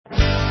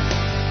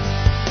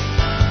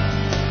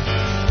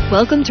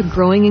Welcome to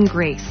Growing in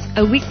Grace,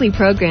 a weekly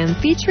program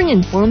featuring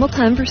informal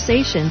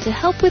conversation to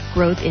help with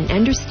growth in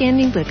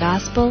understanding the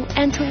gospel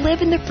and to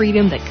live in the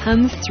freedom that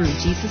comes through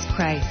Jesus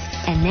Christ.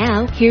 And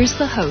now, here's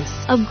the hosts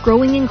of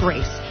Growing in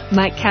Grace,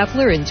 Mike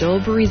Kapler and Joel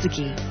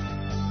Berizicki.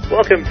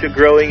 Welcome to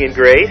Growing in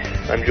Grace.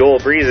 I'm Joel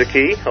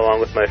Berizicki, along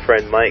with my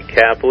friend Mike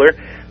Kapler.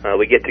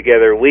 We get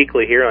together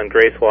weekly here on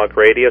Grace Walk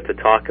Radio to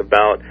talk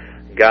about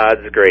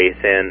God's grace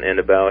and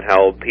about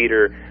how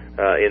Peter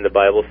in the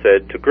Bible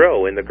said to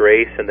grow in the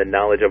grace and the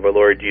knowledge of our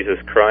Lord Jesus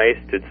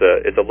Christ.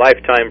 It's a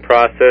lifetime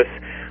process.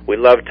 We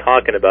love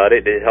talking about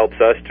it. It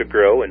helps us to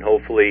grow, and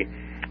hopefully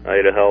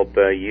it'll help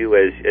you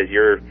as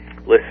you're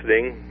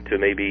listening to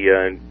maybe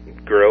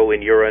grow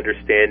in your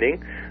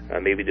understanding.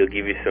 Maybe it'll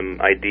give you some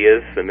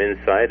ideas, some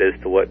insight as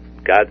to what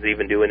God's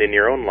even doing in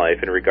your own life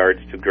in regards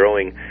to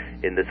growing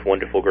in this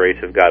wonderful grace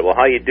of God. Well,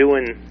 how you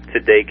doing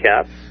today,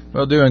 Cap?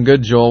 Well, doing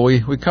good, Joel.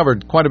 We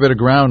covered quite a bit of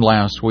ground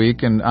last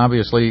week, and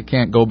obviously you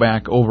can't go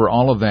back over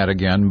all of that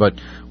again, but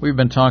we've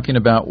been talking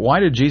about why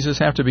did Jesus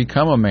have to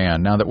become a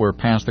man now that we're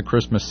past the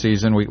Christmas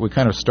season. We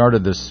kind of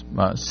started this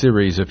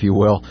series, if you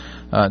will,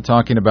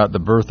 talking about the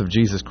birth of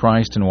Jesus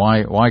Christ and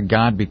why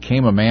God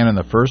became a man in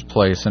the first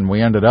place, and we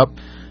ended up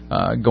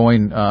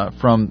going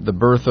from the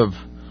birth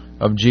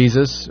of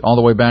Jesus all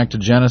the way back to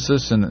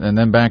Genesis and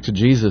then back to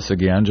Jesus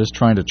again, just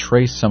trying to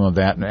trace some of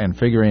that and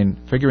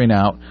figuring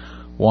out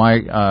why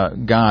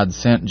God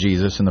sent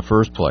Jesus in the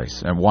first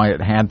place and why it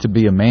had to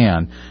be a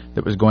man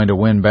that was going to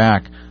win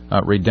back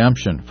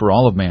redemption for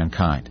all of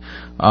mankind.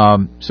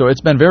 So it's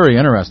been very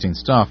interesting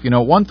stuff. You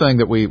know, one thing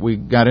that we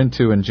got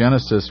into in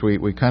Genesis,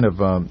 we kind of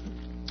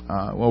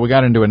we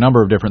got into a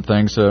number of different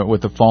things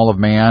with the fall of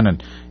man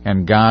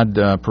and God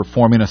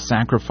performing a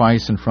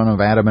sacrifice in front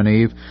of Adam and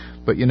Eve.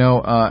 But, you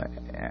know,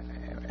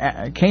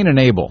 Cain and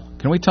Abel,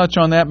 can we touch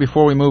on that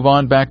before we move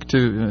on back to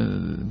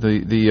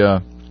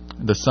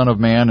the Son of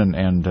Man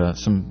and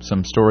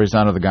some stories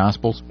out of the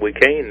Gospels? We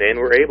can, and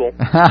we're able.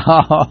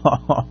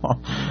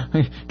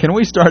 Can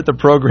we start the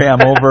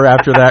program over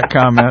after that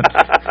comment?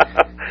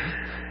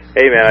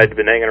 Hey, man, I've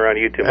been hanging around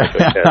you too much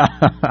like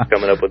that.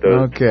 Coming up with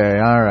those. Okay,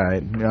 all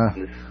right.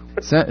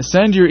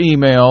 Send your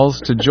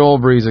emails to Joel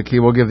Berizicki.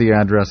 We'll give the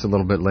address a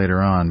little bit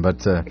later on,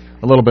 but a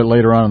little bit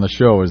later on in the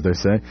show, as they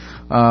say.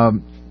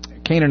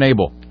 Cain and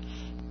Abel.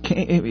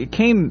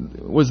 Cain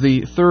was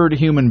the third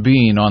human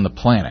being on the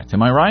planet.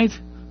 Am I right?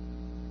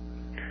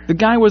 The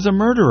guy was a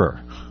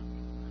murderer.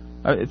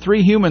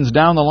 3 humans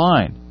down the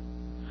line,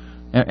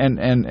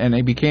 and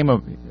he became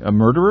a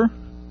murderer.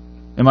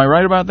 Am I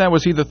right about that?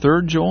 Was he the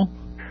third, Joel?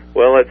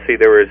 Well, let's see.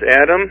 There was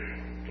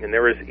Adam, and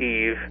there was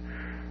Eve.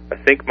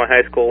 I think my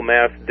high school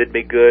math did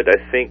me good.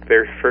 I think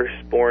their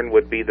firstborn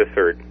would be the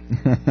third.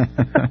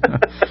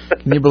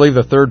 Can you believe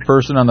the third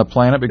person on the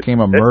planet became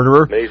a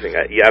murderer? That's amazing.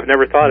 I've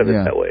never thought of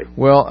it that way.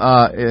 Well,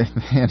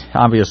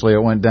 obviously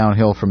it went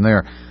downhill from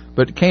there.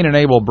 But Cain and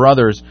Abel,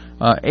 brothers,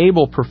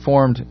 Abel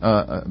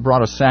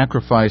brought a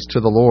sacrifice to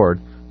the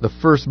Lord, the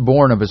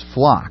firstborn of his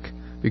flock,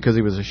 because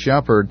he was a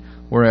shepherd,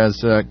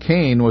 whereas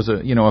Cain was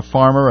a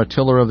farmer, a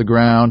tiller of the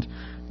ground,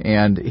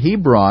 and he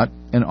brought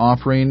an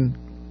offering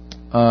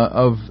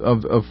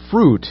of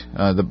fruit.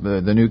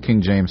 The New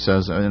King James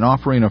says an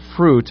offering of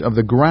fruit of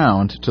the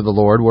ground to the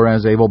Lord,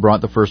 whereas Abel brought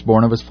the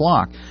firstborn of his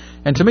flock.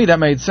 And to me, that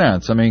made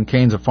sense. I mean,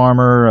 Cain's a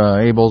farmer,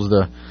 Abel's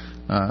the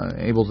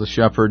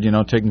shepherd,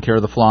 taking care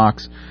of the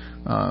flocks.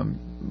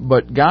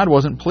 But God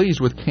wasn't pleased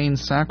with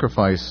Cain's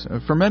sacrifice.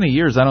 For many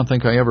years, I don't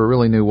think I ever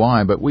really knew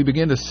why, but we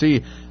begin to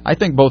see, I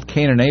think both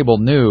Cain and Abel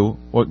knew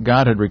what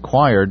God had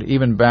required,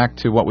 even back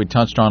to what we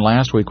touched on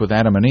last week with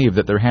Adam and Eve,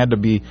 that there had to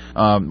be,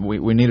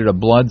 we needed a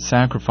blood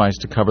sacrifice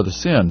to cover the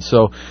sin.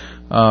 So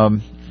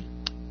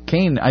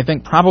Cain, I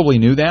think, probably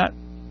knew that,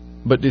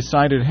 but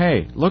decided,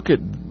 hey, look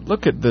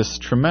at this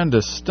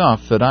tremendous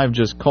stuff that I've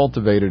just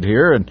cultivated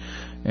here, and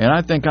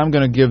I think I'm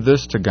going to give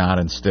this to God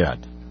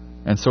instead.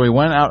 And so he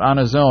went out on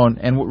his own,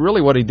 and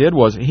really what he did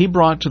was he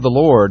brought to the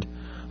Lord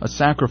a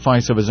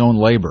sacrifice of his own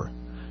labor.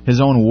 His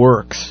own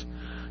works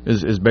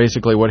is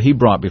basically what he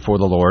brought before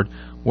the Lord,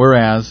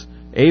 whereas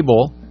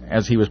Abel,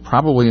 as he was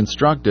probably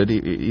instructed,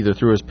 either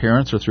through his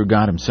parents or through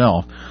God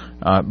himself,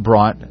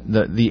 brought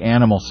the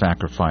animal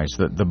sacrifice,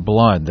 the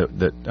blood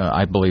that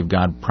I believe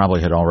God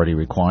probably had already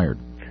required.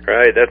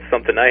 Right, that's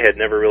something I had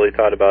never really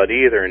thought about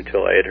either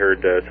until I had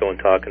heard someone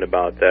talking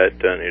about that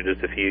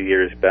just a few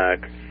years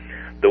back.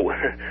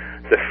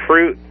 The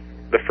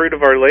fruit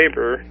of our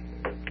labor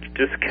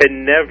just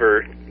can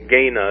never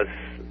gain us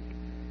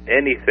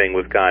anything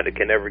with God. It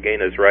can never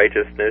gain us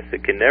righteousness.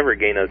 It can never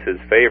gain us His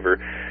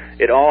favor.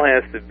 It all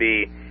has to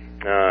be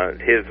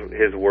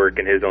His work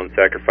and His own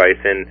sacrifice.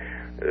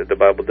 And the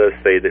Bible does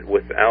say that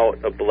without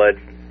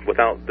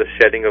the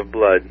shedding of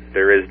blood,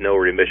 there is no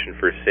remission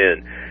for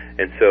sin.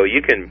 And so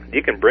you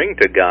can bring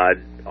to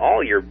God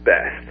all your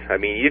best. I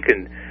mean, you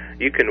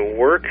can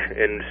work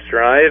and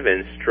strive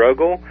and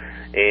struggle,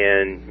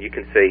 and you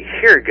can say,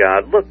 "Here,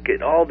 God, look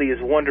at all these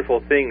wonderful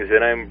things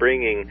that I'm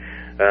bringing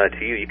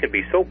to you." You can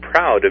be so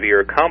proud of your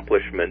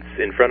accomplishments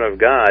in front of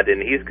God,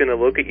 and He's going to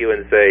look at you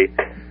and say,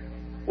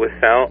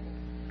 "Without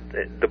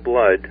the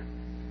blood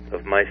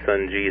of my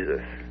son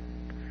Jesus,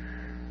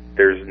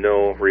 there's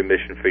no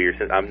remission for your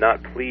sins. I'm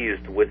not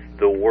pleased with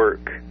the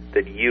work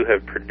that you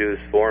have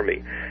produced for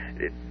me.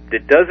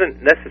 It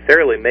doesn't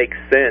necessarily make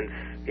sense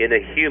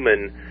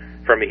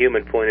from a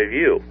human point of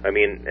view. I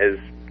mean, as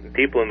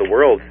people in the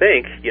world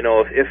think,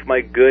 if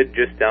my good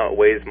just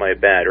outweighs my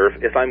bad, or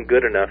if I'm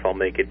good enough, I'll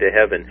make it to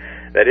heaven.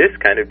 That is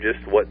kind of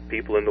just what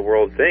people in the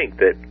world think,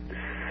 that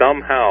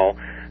somehow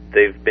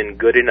they've been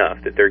good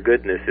enough, that their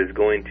goodness is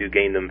going to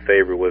gain them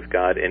favor with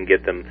God and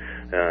get them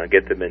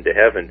into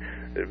heaven.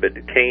 But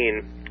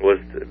Cain was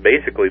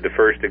basically the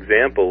first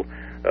example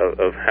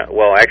of how,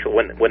 well,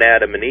 actually, when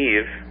Adam and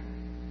Eve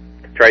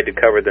tried to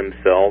cover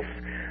themselves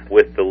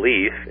with the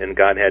leaf, and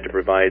God had to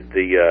provide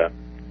the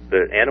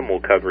animal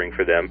covering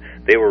for them,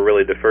 they were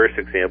really the first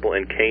example.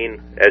 And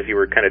Cain, as you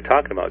were kind of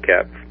talking about,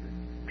 Cap,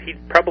 he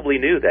probably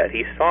knew that.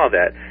 He saw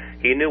that.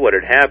 He knew what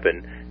had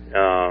happened,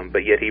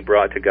 but yet he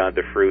brought to God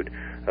the fruit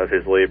of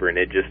his labor, and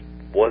it just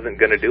wasn't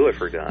going to do it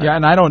for God. Yeah,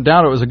 and I don't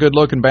doubt it was a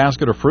good-looking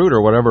basket of fruit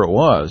or whatever it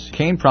was.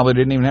 Cain probably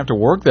didn't even have to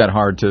work that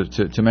hard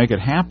to make it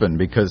happen,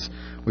 because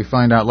we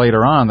find out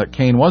later on that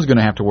Cain was going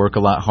to have to work a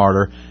lot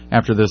harder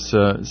after this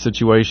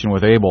situation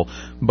with Abel.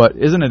 But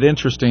isn't it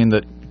interesting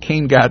that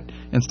Cain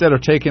instead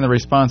of taking the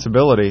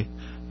responsibility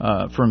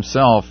for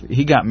himself,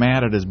 he got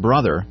mad at his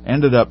brother,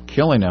 ended up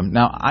killing him.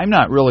 Now, I'm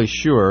not really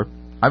sure.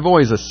 I've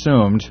always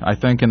assumed, I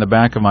think in the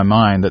back of my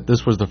mind, that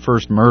this was the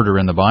first murder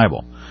in the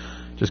Bible.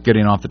 Just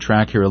getting off the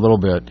track here a little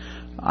bit.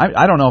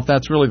 I don't know if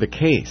that's really the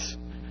case.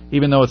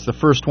 Even though it's the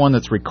first one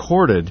that's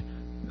recorded,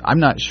 I'm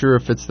not sure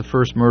if it's the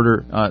first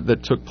murder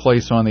that took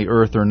place on the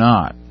earth or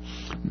not.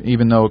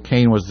 Even though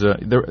Cain was...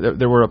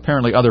 there were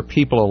apparently other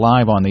people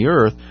alive on the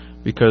earth,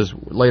 because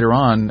later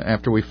on,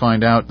 after we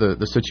find out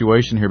the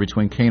situation here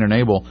between Cain and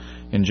Abel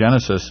in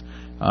Genesis,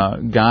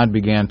 God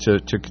began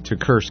to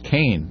curse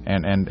Cain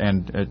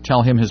and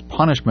tell him his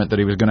punishment that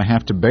he was going to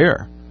have to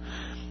bear.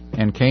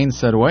 And Cain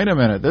said, "Wait a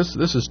minute, this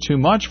is too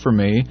much for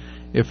me.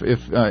 If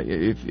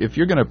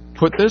you're going to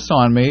put this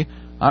on me,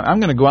 I'm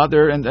going to go out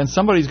there and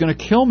somebody's going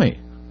to kill me."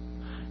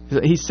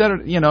 He said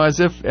it, as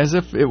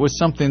if it was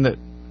something that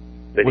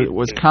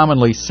was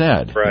commonly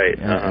said. Right.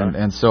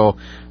 And so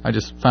I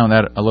just found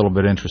that a little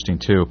bit interesting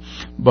too.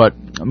 But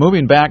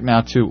moving back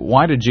now to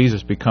why did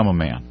Jesus become a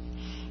man?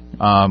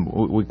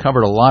 We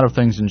covered a lot of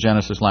things in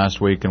Genesis last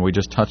week, and we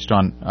just touched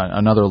on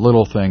another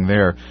little thing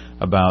there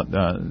about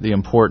the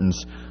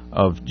importance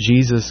of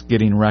Jesus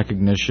getting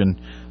recognition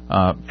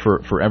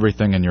for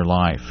everything in your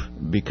life.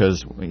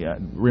 Because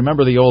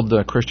remember the old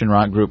Christian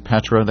rock group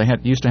Petra? They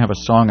used to have a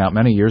song out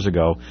many years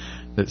ago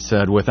that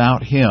said,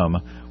 "Without Him,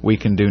 we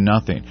can do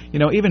nothing."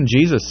 Even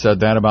Jesus said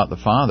that about the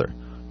Father.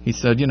 He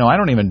said, "I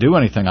don't even do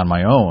anything on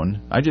my own.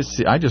 I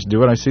just do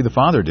what I see the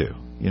Father do."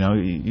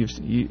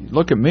 You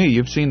look at me,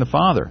 you've seen the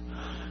Father.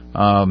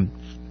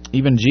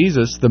 Even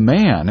Jesus, the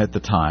man at the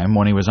time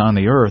when he was on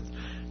the earth,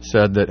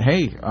 said that,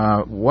 "Hey,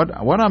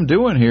 what I'm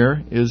doing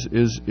here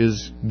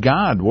is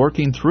God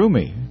working through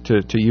me,"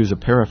 to use a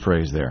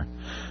paraphrase there.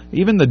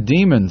 Even the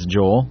demons,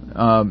 Joel,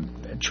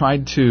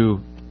 tried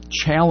to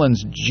challenge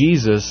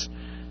Jesus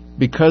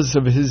because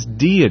of his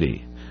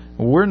deity.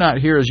 We're not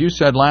here, as you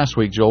said last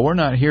week, Joel, we're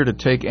not here to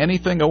take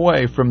anything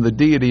away from the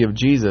deity of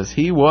Jesus.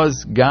 He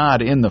was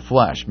God in the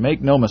flesh.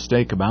 Make no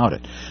mistake about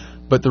it.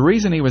 But the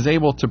reason he was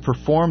able to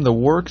perform the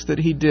works that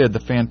he did, the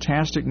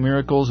fantastic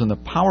miracles and the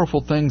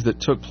powerful things that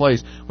took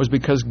place, was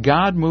because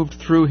God moved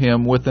through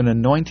him with an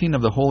anointing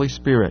of the Holy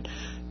Spirit.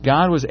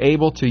 God was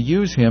able to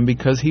use him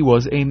because he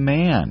was a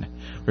man.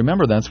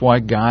 Remember, that's why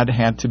God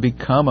had to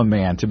become a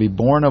man, to be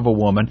born of a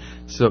woman,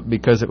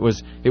 because it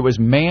was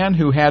man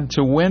who had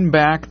to win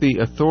back the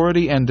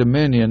authority and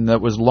dominion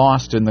that was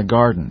lost in the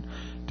garden.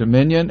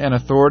 Dominion and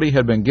authority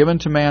had been given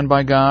to man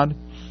by God.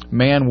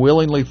 Man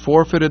willingly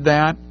forfeited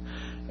that.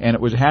 And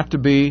it would have to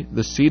be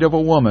the seed of a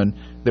woman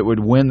that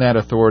would win that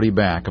authority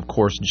back. Of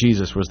course,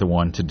 Jesus was the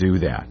one to do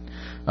that.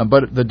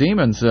 But the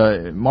demons,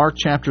 Mark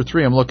chapter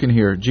 3, I'm looking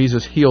here,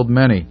 Jesus healed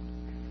many.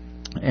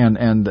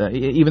 And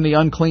even the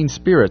unclean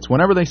spirits,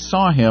 whenever they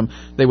saw him,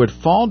 they would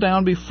fall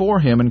down before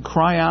him and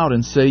cry out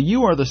and say,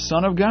 "You are the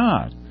Son of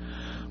God."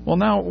 Well,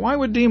 now, why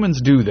would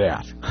demons do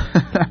that?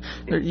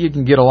 You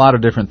can get a lot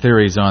of different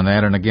theories on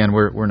that, and again,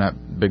 we're not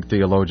big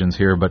theologians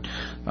here, but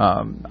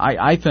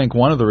I think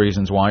one of the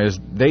reasons why is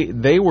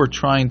they were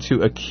trying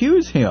to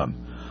accuse him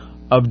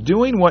of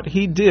doing what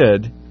he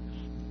did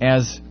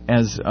as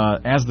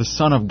the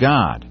Son of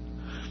God,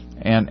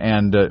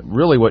 and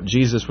really what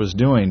Jesus was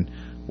doing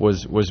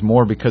was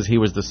more because he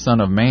was the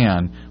Son of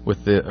Man,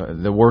 with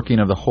the working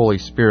of the Holy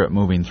Spirit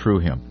moving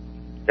through him.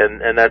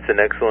 And that's an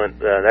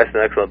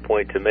excellent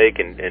point to make,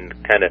 and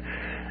kind of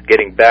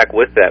getting back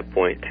with that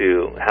point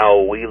to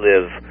how we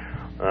live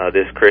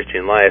this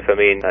Christian life. I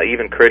mean,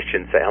 even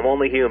Christians say, "I'm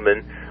only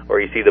human," or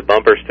you see the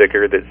bumper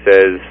sticker that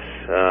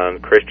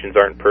says Christians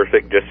aren't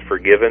perfect, just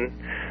forgiven.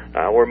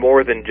 We're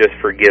more than just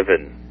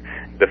forgiven.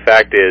 The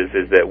fact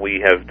is that we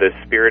have the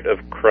Spirit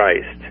of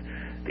Christ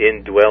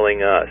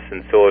indwelling us,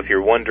 and so if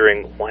you're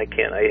wondering, why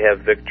can't I have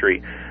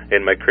victory?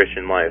 in my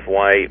Christian life?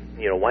 Why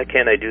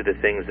can't I do the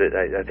things that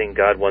I think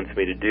God wants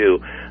me to do?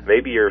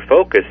 Maybe your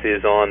focus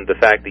is on the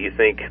fact that you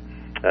think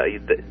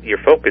your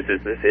focus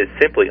is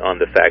simply on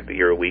the fact that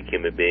you're a weak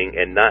human being,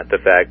 and not the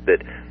fact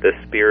that the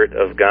Spirit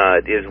of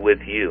God is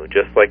with you.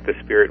 Just like the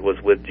Spirit was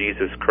with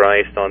Jesus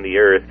Christ on the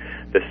earth,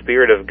 the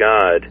Spirit of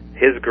God,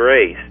 His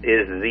grace,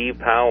 is the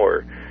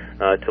power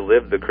to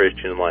live the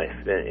Christian life.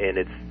 And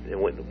it's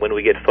when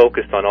we get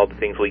focused on all the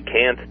things we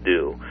can't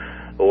do,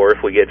 or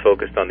if we get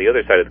focused on the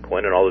other side of the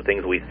coin and all the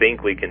things we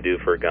think we can do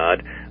for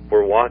God,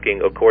 we're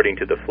walking according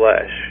to the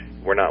flesh.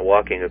 We're not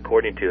walking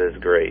according to His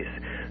grace.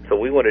 So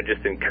we want to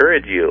just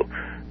encourage you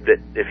that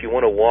if you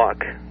want to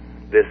walk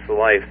this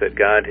life that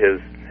God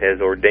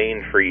has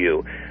ordained for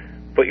you,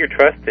 put your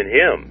trust in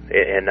Him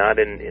and not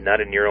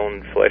in your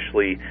own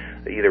fleshly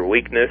either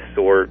weakness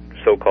or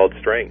so-called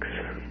strengths.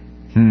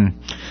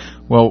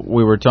 Well,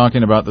 we were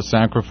talking about the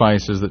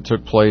sacrifices that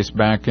took place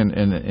back in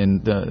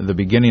the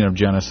beginning of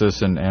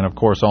Genesis and of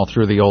course all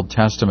through the Old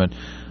Testament.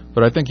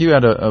 But I think you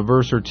had a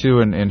verse or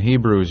two in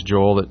Hebrews,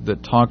 Joel,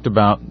 that talked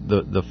about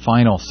the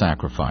final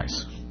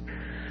sacrifice.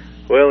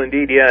 Well,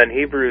 indeed, yeah. In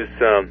Hebrews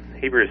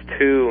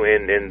 2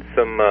 and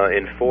some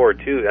in 4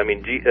 too. I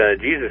mean,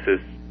 Jesus is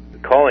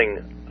calling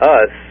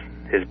us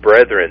His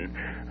brethren.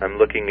 I'm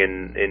looking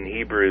in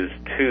Hebrews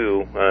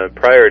 2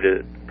 prior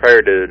to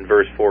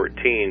verse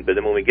 14. But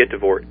then when we get to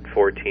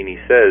 14, he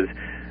says,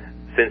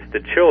 "Since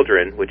the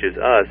children, which is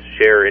us,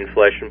 share in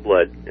flesh and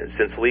blood, and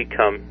since we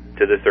come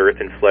to this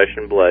earth in flesh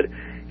and blood,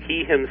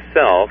 He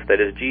Himself,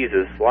 that is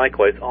Jesus,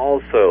 likewise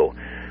also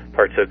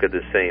partook of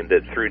the same,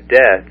 that through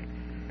death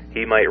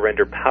He might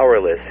render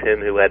powerless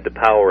him who had the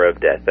power of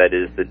death," that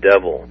is, the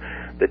devil.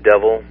 The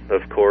devil,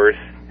 of course,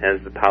 has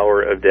the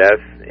power of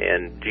death,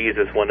 and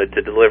Jesus wanted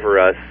to deliver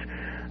us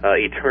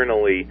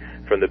eternally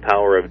from the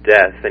power of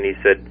death, and He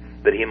said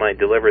that He might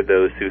deliver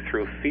those who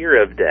through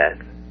fear of death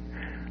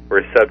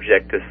were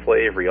subject to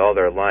slavery all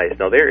their lives.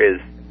 Now, there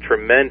is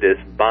tremendous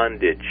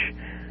bondage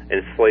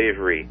and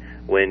slavery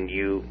when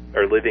you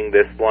are living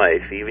this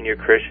life, even your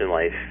Christian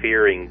life,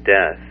 fearing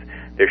death.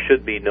 There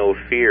should be no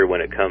fear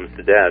when it comes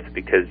to death,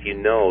 because you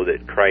know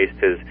that Christ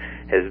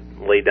has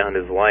laid down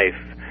His life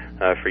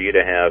for you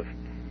to have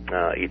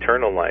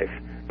eternal life.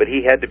 But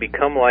He had to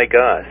become like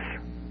us,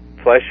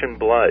 flesh and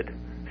blood,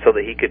 so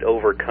that He could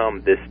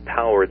overcome this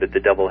power that the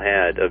devil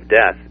had of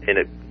death. And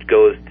it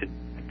goes to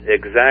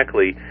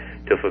exactly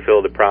to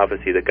fulfill the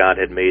prophecy that God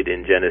had made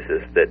in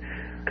Genesis, that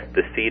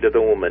the seed of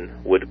the woman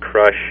would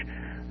crush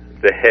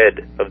the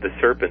head of the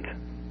serpent.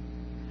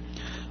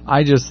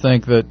 I just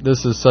think that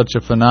this is such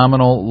a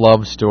phenomenal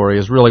love story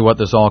is really what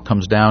this all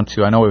comes down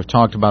to. I know we've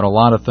talked about a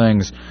lot of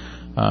things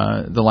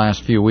the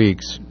last few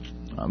weeks,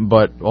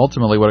 but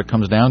ultimately what it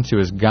comes down to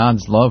is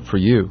God's love for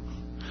you.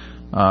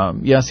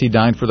 Yes, He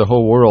died for the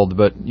whole world,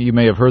 but you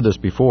may have heard this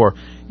before.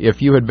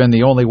 If you had been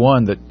the only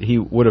one that He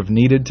would have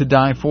needed to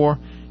die for,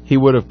 He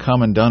would have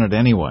come and done it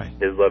anyway.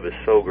 His love is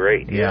so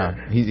great.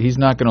 Yeah. He's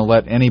not going to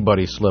let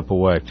anybody slip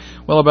away.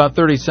 Well, about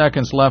 30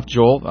 seconds left,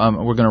 Joel.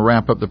 We're going to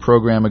wrap up the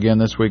program again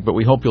this week, but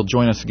we hope you'll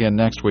join us again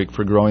next week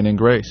for Growing in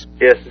Grace.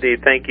 Yes,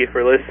 indeed. Thank you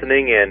for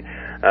listening,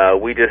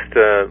 and we just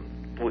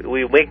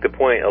we make the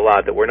point a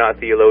lot that we're not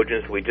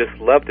theologians. We just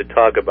love to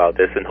talk about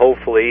this, and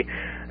hopefully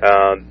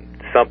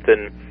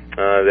something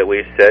that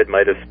we've said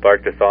might have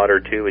sparked a thought or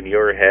two in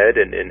your head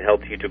and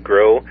helped you to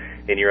grow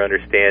in your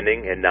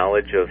understanding and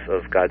knowledge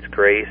of God's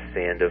grace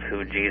and of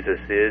who Jesus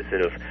is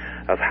and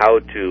of how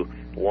to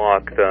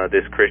walk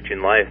this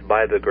Christian life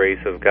by the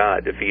grace of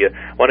God. If you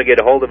want to get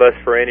a hold of us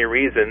for any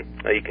reason,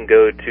 you can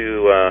go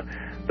to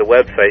the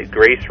website,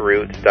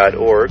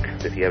 graceroots.org.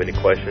 If you have any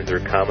questions or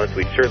comments,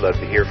 we'd sure love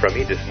to hear from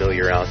you. Just know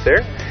you're out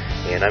there.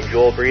 And I'm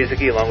Joel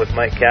Brueseke along with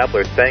Mike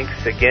Kapler.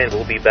 Thanks again.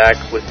 We'll be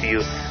back with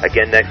you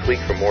again next week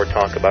for more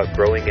talk about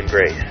growing in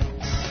grace.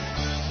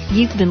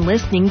 You've been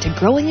listening to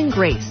Growing in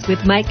Grace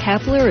with Mike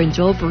Kapler and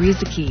Joel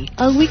Brueseke,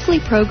 a weekly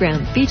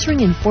program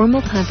featuring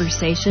informal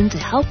conversation to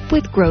help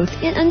with growth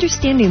in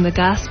understanding the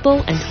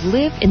gospel and to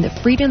live in the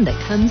freedom that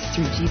comes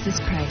through Jesus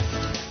Christ.